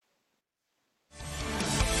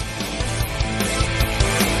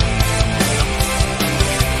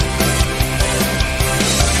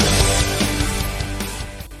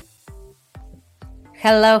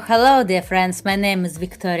Hello, hello, dear friends. My name is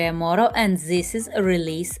Victoria Moro, and this is a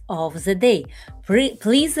release of the day.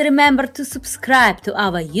 Please remember to subscribe to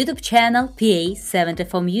our YouTube channel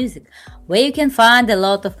PA74 Music, where you can find a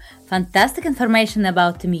lot of fantastic information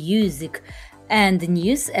about music and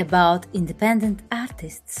news about independent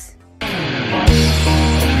artists.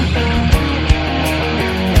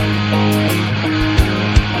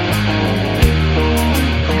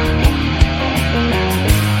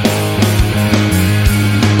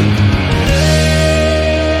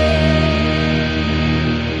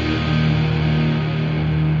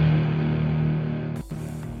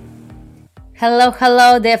 Hello,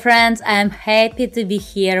 hello, dear friends. I'm happy to be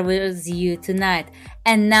here with you tonight.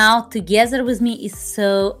 And now, together with me is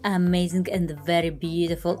so amazing and very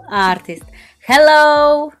beautiful artist.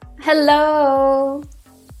 Hello! Hello!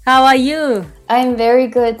 How are you? I'm very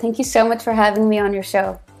good. Thank you so much for having me on your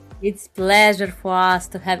show. It's a pleasure for us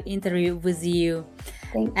to have interview with you.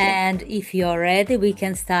 Thank you. And if you're ready, we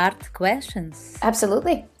can start questions.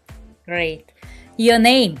 Absolutely. Great. Your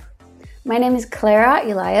name? My name is Clara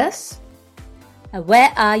Elias.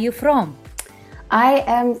 Where are you from? I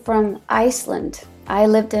am from Iceland. I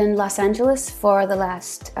lived in Los Angeles for the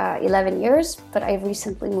last 11 years, but I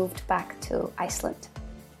recently moved back to Iceland.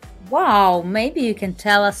 Wow, maybe you can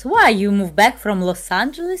tell us why you moved back from Los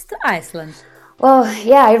Angeles to Iceland. Well,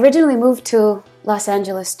 yeah, I originally moved to Los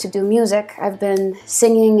Angeles to do music. I've been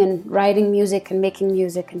singing and writing music and making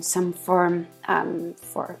music in some form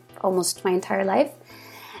for almost my entire life.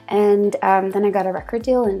 And then I got a record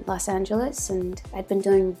deal in Los Angeles, and I'd been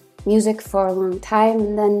doing music for a long time.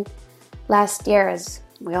 And then last year, as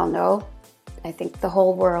we all know, I think the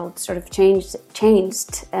whole world sort of changed,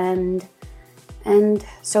 and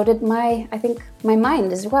so did my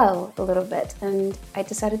mind as well a little bit. And I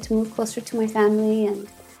decided to move closer to my family,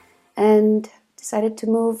 and decided to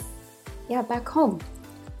move, back home.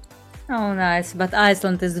 Oh, nice. But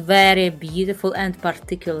Iceland is very beautiful and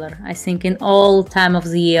particular, I think, in all time of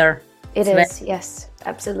the year. It is, yes,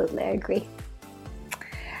 absolutely, I agree.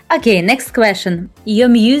 Okay, next question. Your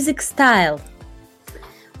music style?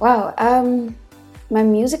 Wow, my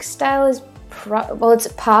music style is, it's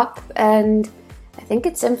pop, and I think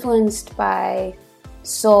it's influenced by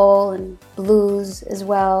soul and blues as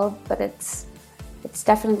well, but it's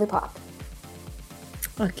definitely pop.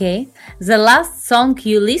 Okay. The last song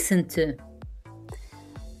you listened to?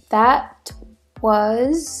 That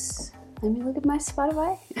was... Let me look at my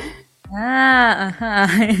Spotify.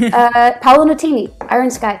 Paolo Nutini,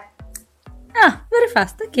 Iron Sky. Very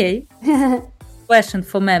fast. Okay. Question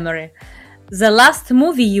for memory. The last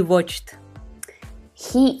movie you watched?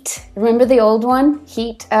 Heat. Remember the old one?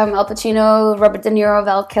 Heat. Al Pacino, Robert De Niro,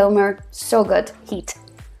 Val Kilmer. So good. Heat.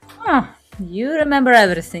 You remember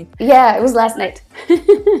everything. Yeah, it was last night.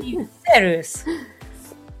 TV series?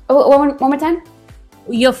 Oh, one more time?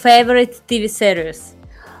 Your favorite TV series?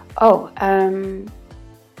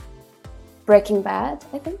 Breaking Bad,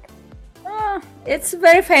 I think. It's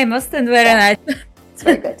very famous and very nice. It's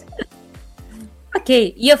very good.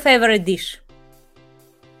 Okay, your favorite dish?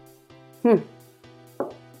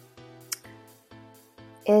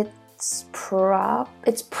 It's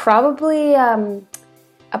probably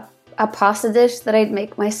a pasta dish that I'd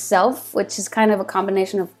make myself, which is kind of a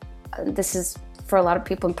combination of, this is for a lot of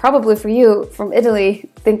people and probably for you from Italy,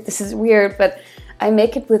 think this is weird, but I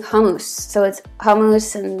make it with hummus. So it's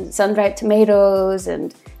hummus and sun-dried tomatoes,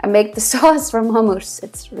 and I make the sauce from hummus.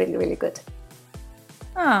 It's really, really good.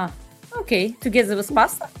 Okay. Together with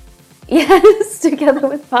pasta? Yes, together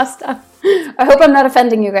with pasta. I hope I'm not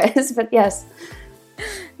offending you guys, but yes.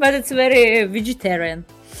 But it's very vegetarian.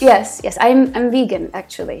 Yes, I'm vegan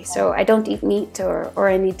actually, so I don't eat meat or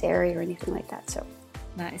any dairy or anything like that. So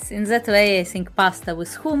nice. In that way, I think pasta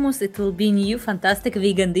with hummus, it will be new fantastic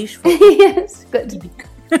vegan dish for yes, good.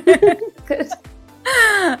 Good.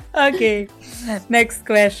 Okay. Next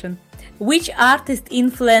question. Which artist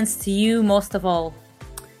influenced you most of all?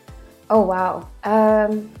 Oh wow. I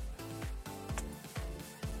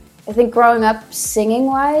think growing up singing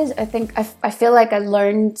wise, I feel like I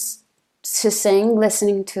learned to sing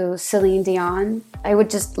listening to Celine Dion. I would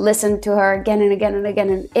just listen to her again and again and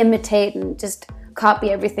again and imitate and just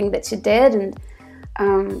copy everything that she did, and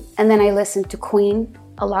then I listened to Queen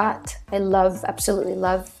a lot. I absolutely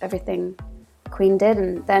love everything Queen did,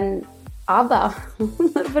 and then ABBA.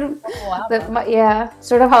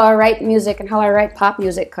 Sort of how I write music and how I write pop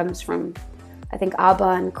music comes from, I think, ABBA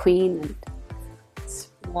and Queen.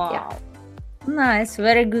 Wow. Yeah. Nice,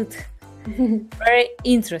 very good. Very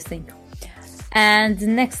interesting. And the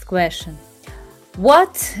next question.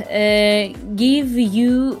 What give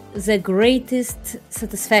you the greatest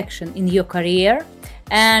satisfaction in your career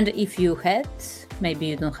And if you had, maybe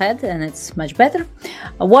you don't had, and it's much better.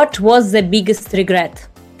 What was the biggest regret?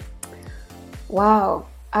 Wow.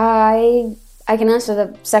 I can answer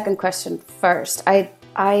the second question first.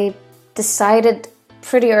 I decided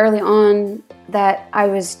pretty early on that I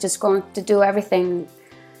was just going to do everything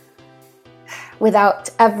without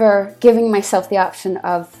ever giving myself the option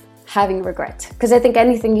of having regret. Because I think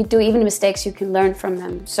anything you do, even mistakes, you can learn from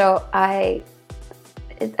them. So I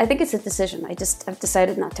think it's a decision. I've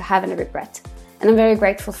decided not to have any regret. And I'm very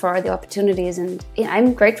grateful for the opportunities, and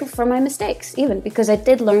I'm grateful for my mistakes even, because I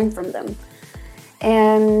did learn from them.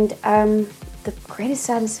 And the greatest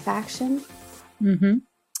satisfaction?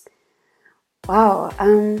 Wow.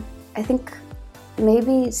 I think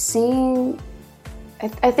maybe seeing,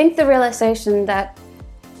 I think the realization that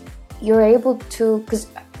you're able to, because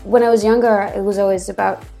when I was younger, it was always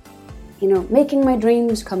about, making my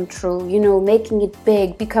dreams come true, making it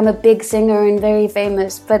big, become a big singer and very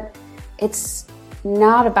famous. But it's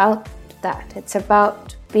not about that. It's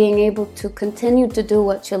about being able to continue to do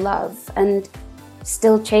what you love and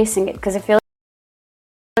still chasing it, because I feel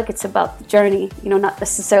like it's about the journey, not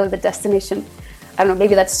necessarily the destination. I don't know,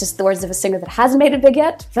 maybe that's just the words of a singer that hasn't made it big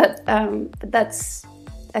yet, but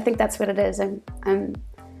I think that's what it is.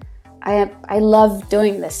 I love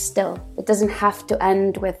doing this still. It doesn't have to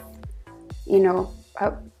end with,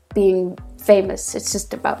 being famous. It's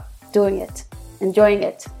just about doing it, enjoying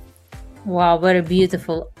it. Wow, very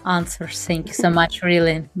beautiful answer. Thank you so much.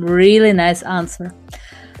 Really, really nice answer.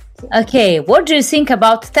 Okay, what do you think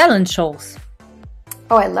about talent shows?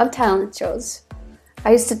 Oh, I love talent shows.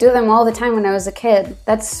 I used to do them all the time when I was a kid.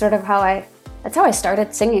 That's sort of how I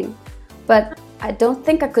started singing. But I don't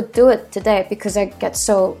think I could do it today, because I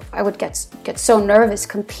would get so nervous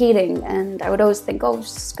competing, and I would always think, oh,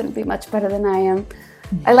 she's going to be much better than I am.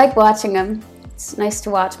 I like watching them. It's nice to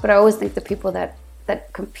watch, but I always think the people that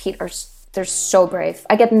compete they're so brave.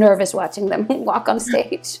 I get nervous watching them walk on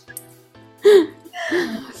stage.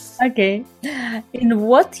 Okay. In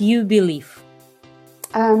what you believe?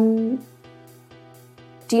 Do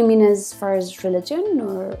you mean as far as religion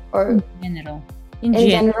or in general? In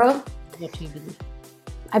general? What do you believe?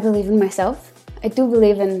 I believe in myself. I do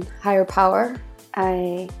believe in higher power.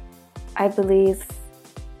 I believe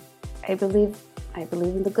in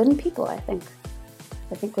the good in people. I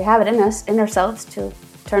think we have it in ourselves to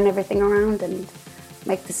turn everything around and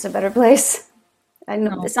make this a better place. I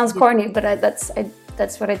know it sounds corny, but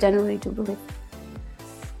that's what I generally do believe.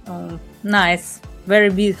 Nice,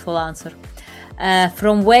 very beautiful answer.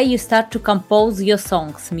 From where you start to compose your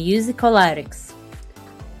songs, music or lyrics?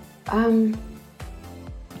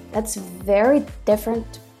 That's very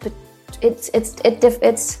different, but it's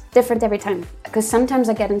different every time. Because sometimes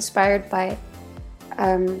I get inspired by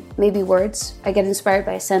maybe words. I get inspired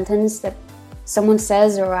by a sentence that someone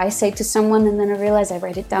says or I say to someone, and then I realize I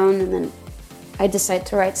write it down, and then I decide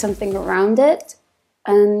to write something around it.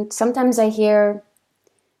 And sometimes I hear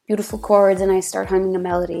beautiful chords and I start humming a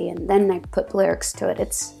melody, and then I put lyrics to it.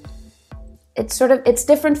 It's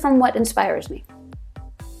different from what inspires me.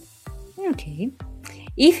 Okay.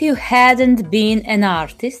 If you hadn't been an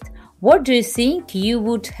artist, what do you think you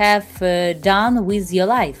would have done with your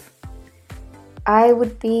life? I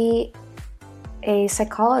would be a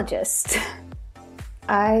psychologist.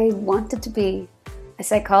 I wanted to be a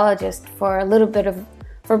psychologist for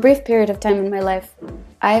a brief period of time in my life.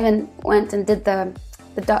 I even went and did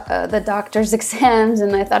the doctor's exams,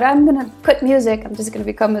 and I thought, I'm going to quit music. I'm just going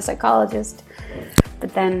to become a psychologist.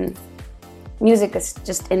 But then music is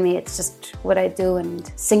just in me. It's just what I do,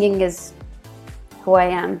 and singing is who I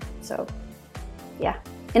am. So, yeah.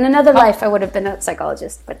 In another life, I would have been a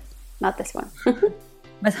psychologist, but not this one.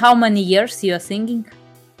 But how many years you are singing?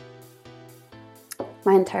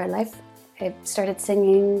 My entire life. I started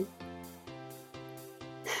singing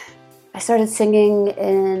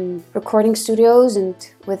in recording studios and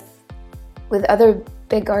with other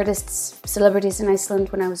big artists, celebrities in Iceland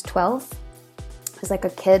when I was 12. I was like a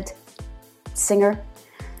kid singer.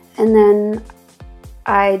 And then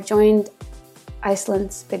I joined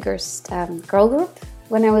Iceland's biggest girl group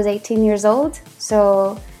when I was 18 years old.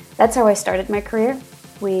 So that's how I started my career.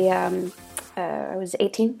 I was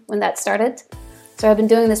 18 when that started. So I've been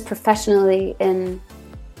doing this professionally in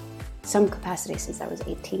some capacity since I was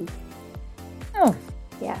 18. Oh.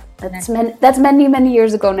 Yeah, that's many, many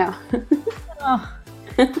years ago now. Oh.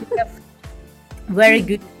 Very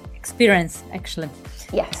good experience, actually.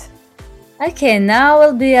 Yes. Okay, now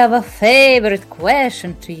will be our favorite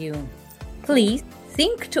question to you. Please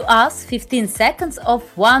think to us 15 seconds of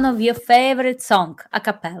one of your favorite song, a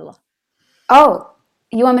cappella. Oh,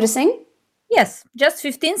 you want me to sing? Yes, just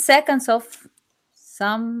 15 seconds of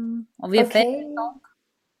some of your favorite Okay. songs?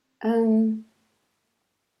 Um,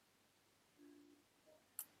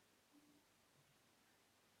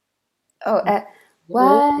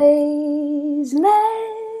 Wise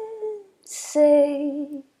men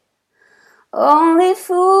say only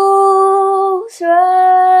fools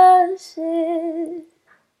rush in,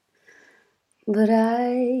 but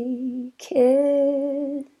I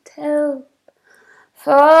can't help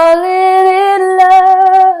falling in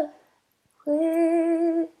love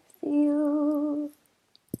with you.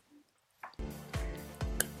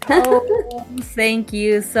 Oh, thank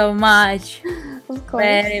you so much. Of course.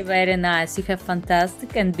 Very, very nice. You have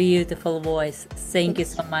fantastic and beautiful voice. Thank you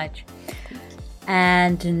so much.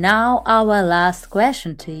 And now our last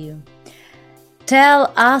question to you.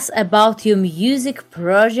 Tell us about your music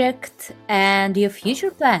project and your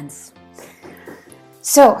future plans.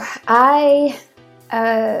 So I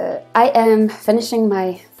am finishing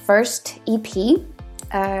my first EP,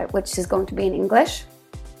 which is going to be in English,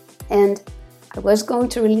 and I was going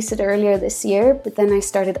to release it earlier this year, but then I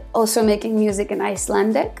started also making music in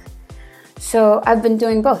Icelandic. So I've been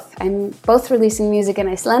doing both. I'm both releasing music in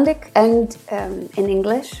Icelandic and in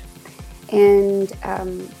English. And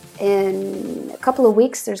in a couple of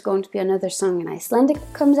weeks, there's going to be another song in Icelandic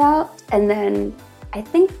that comes out. And then I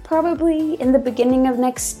think probably in the beginning of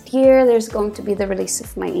next year, there's going to be the release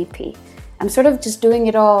of my EP. I'm sort of just doing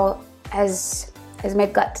it all as my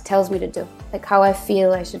gut tells me to do, like how I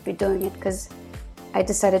feel I should be doing it, because I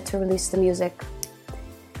decided to release the music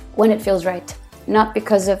when it feels right. Not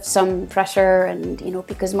because of some pressure and,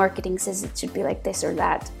 because marketing says it should be like this or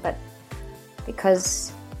that, but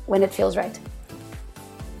because when it feels right.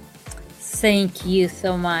 Thank you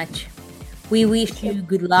so much. We wish you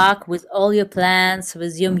good luck with all your plans,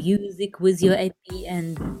 with your music, with your EP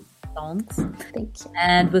and songs. Thank you.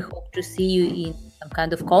 And we hope to see you in some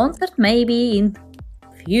kind of concert, maybe in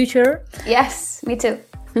future. Yes, me too.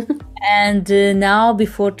 And now,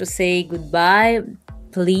 before to say goodbye,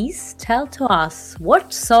 please tell to us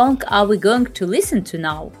what song are we going to listen to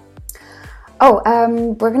now?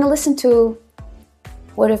 We're going to listen to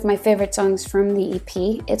one of my favorite songs from the EP.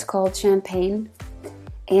 It's called Champagne,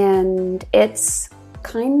 and it's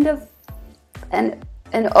kind of an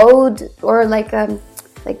ode, or like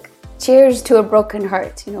cheers to a broken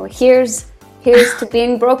heart. Here's to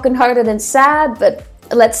being brokenhearted and sad, but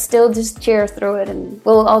let's still just cheer through it, and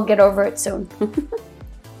we'll all get over it soon.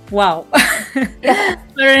 Wow. Yeah.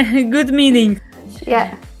 Very good meaning.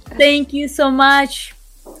 Yeah. Thank you so much.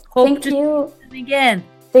 Hope Thank to you. see you again.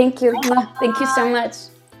 Thank you. Thank you so much.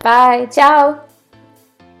 Bye. Ciao.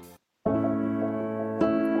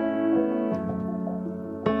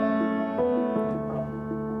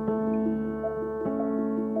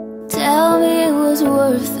 Tell me it was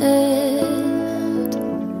worth it.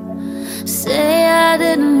 Say I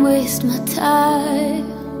didn't waste my time.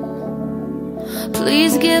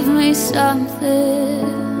 Please give me something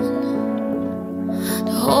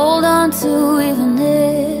to hold on to, even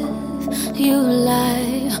if you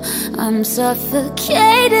lie. I'm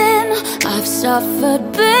suffocating, I've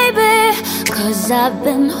suffered, baby, 'cause I've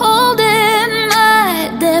been holding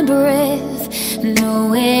my dead breath.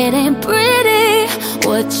 No, it ain't pretty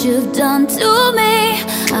what you've done to me.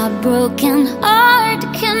 A broken heart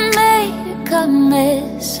can make a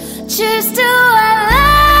mess. Cheers to our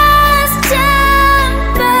last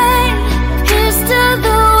champagne. Here's to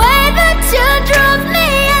the way that you drove me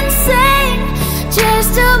insane. Cheers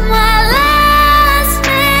to my last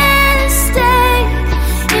mistake.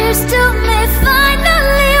 Here's to me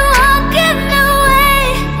finally walking away.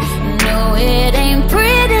 No, it ain't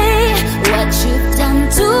pretty what you've done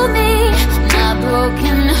to me. My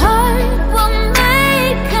broken heart will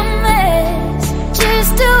make a mess. Cheers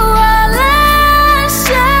to our last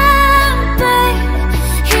champagne.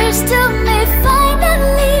 Here's to me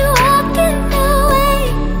finally walking away.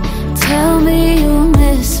 Tell me you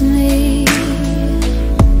miss me,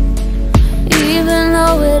 even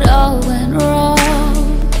though it all went wrong.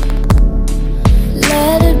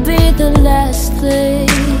 Let it be the last thing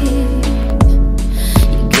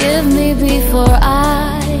you give me before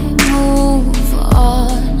I move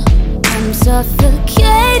on. I'm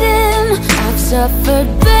suffocating, I've suffered,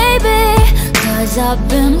 baby, 'cause I've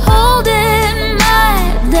been holding my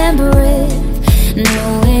dead breath. No,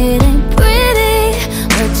 it ain't pretty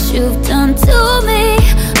what you've done to me.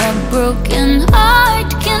 A broken heart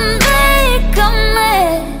can make a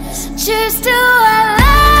mess. Cheers to our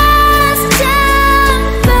last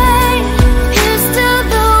champagne. Here's to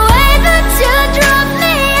the way that you drove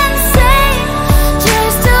me insane.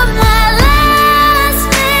 Cheers to my last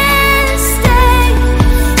mistake.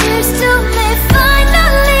 Here's to me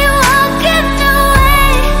finally walking away.